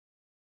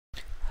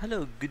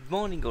Hello, good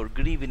morning or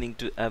good evening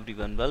to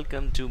everyone.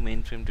 Welcome to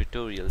Mainframe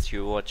Tutorials.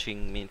 You're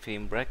watching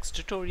Mainframe REXX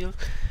tutorial.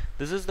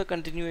 This is the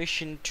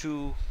continuation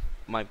to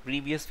my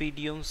previous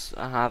videos.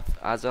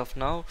 As of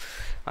now,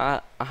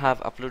 I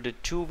have uploaded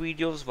two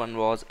videos. One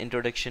was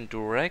Introduction to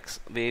REXX,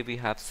 where we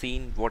have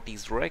seen what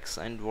is REXX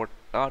and what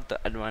are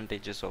the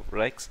advantages of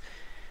REXX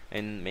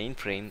in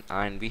mainframe,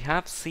 and we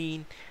have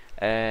seen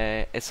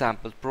a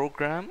sample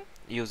program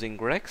using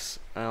REXX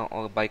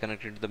or by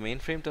connecting to the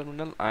mainframe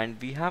terminal, and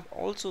we have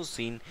also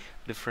seen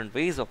different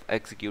ways of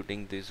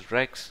executing this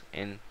REXX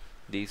in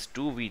these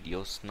two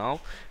videos.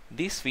 Now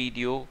this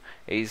video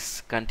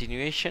is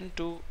continuation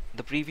to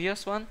the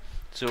previous one,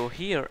 so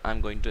here I'm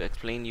going to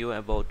explain you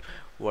about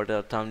what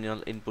are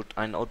terminal input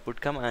and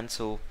output commands.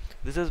 So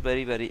this is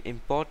very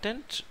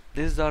important.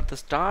 These are the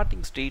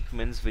starting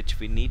statements which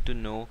we need to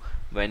know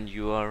when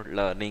you are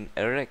learning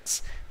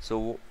REXX.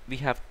 So we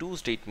have two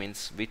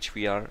statements which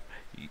we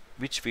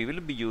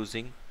will be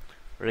using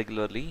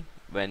regularly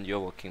when you're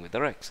working with the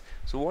REXX.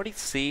 So what is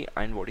say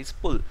and what is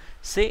pull?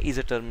 Say is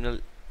a terminal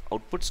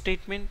output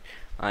statement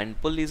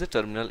and pull is a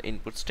terminal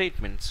input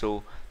statement.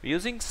 So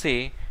using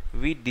say,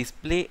 we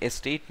display a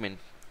statement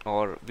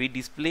or we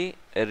display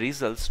a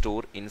result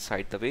stored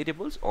inside the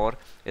variables, or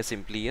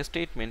simply a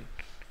statement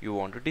you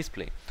want to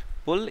display.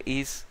 Pull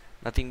is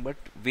nothing but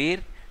where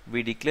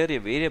we declare a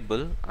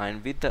variable,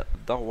 and with the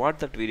what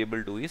that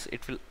variable do is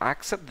it will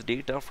accept the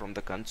data from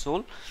the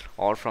console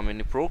or from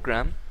any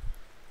program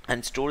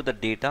and store the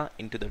data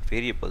into the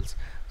variables.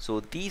 So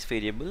these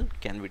variable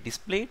can be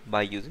displayed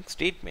by using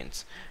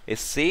statements. A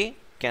say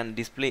can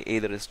display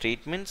either a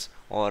statements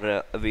or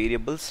a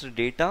variables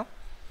data.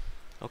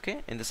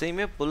 Okay, in the same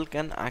way, pull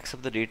can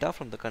accept the data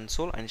from the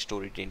console and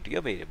store it into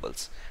your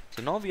variables.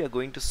 So now we are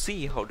going to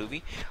see how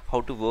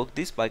to work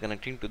this by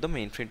connecting to the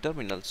mainframe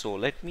terminal. So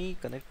let me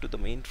connect to the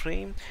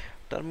mainframe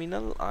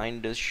terminal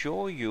and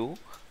show you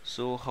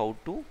how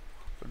to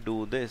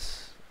do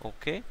this.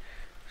 Okay,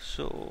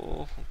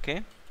 so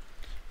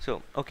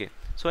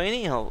so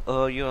anyhow,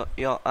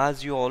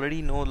 as you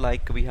already know,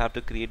 like we have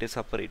to create a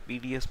separate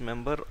PDS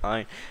member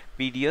and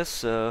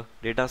PDS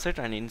dataset,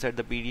 and inside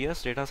the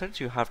PDS datasets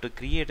you have to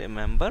create a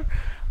member.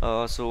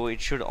 So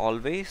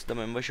the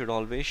member should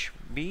always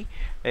be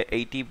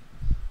 80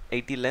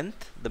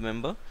 length, the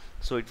member.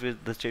 So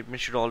the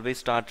statement should always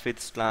start with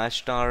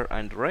 /star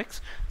and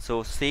REXX.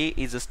 So say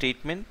is a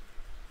statement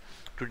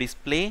to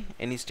display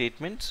any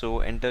statement, so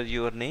enter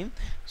your name.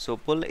 So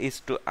pull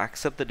is to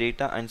accept the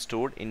data and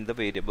stored in the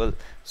variable.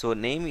 So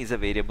name is a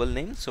variable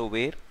name, so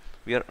where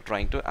we are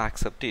trying to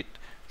accept it.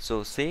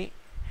 So say,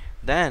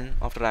 then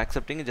after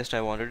accepting, just I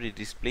wanted to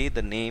display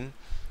the name,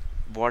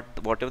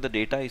 whatever the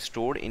data is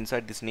stored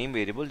inside this name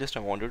variable, just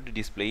I wanted to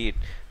display it.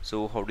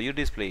 So how do you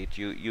display it?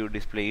 You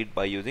display it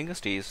by using a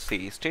say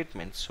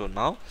statement. So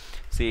now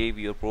save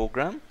your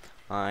program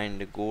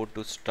and go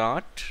to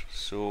start.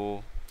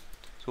 So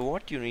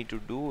what you need to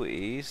do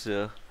is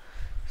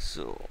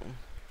so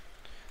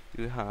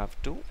you have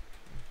to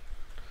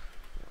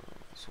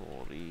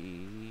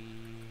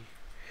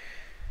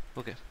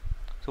okay,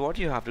 so what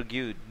you have to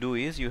do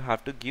is you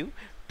have to give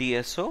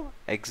TSO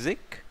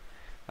exec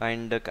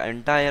and the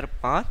entire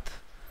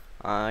path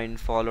and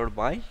followed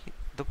by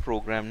the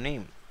program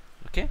name.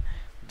 Okay,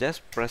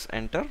 just press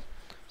enter.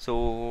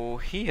 So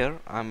here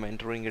I'm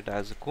entering it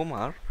as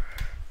Kumar.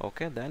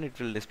 Okay, then it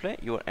will display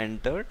you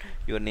entered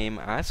your name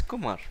as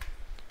Kumar.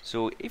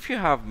 So if you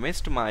have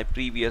missed my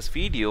previous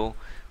video,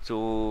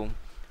 so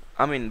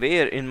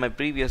where in my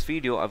previous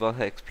video I was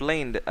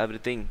explained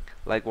everything,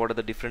 like what are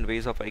the different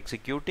ways of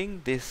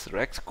executing this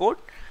REXX code.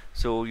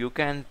 So you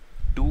can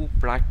do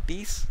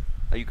practice,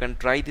 you can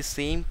try the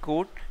same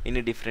code in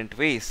a different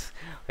ways,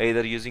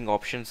 either using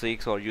option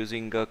 6 or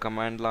using a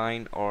command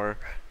line or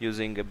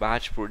using a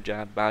batch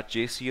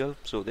JCL.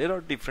 So there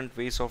are different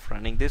ways of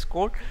running this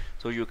code,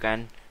 so you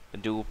can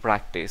do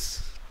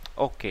practice.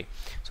 Okay,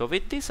 so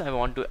with this I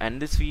want to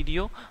end this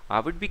video.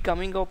 I will be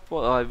coming up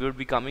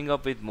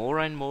with more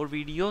and more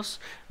videos.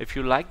 If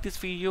you like this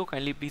video,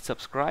 kindly please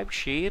subscribe,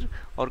 share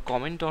or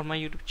comment on my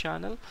YouTube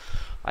channel.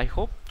 I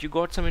hope you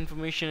got some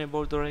information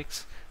about the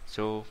REXX.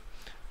 So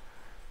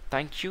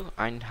thank you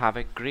and have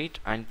a great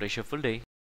and pleasureful day.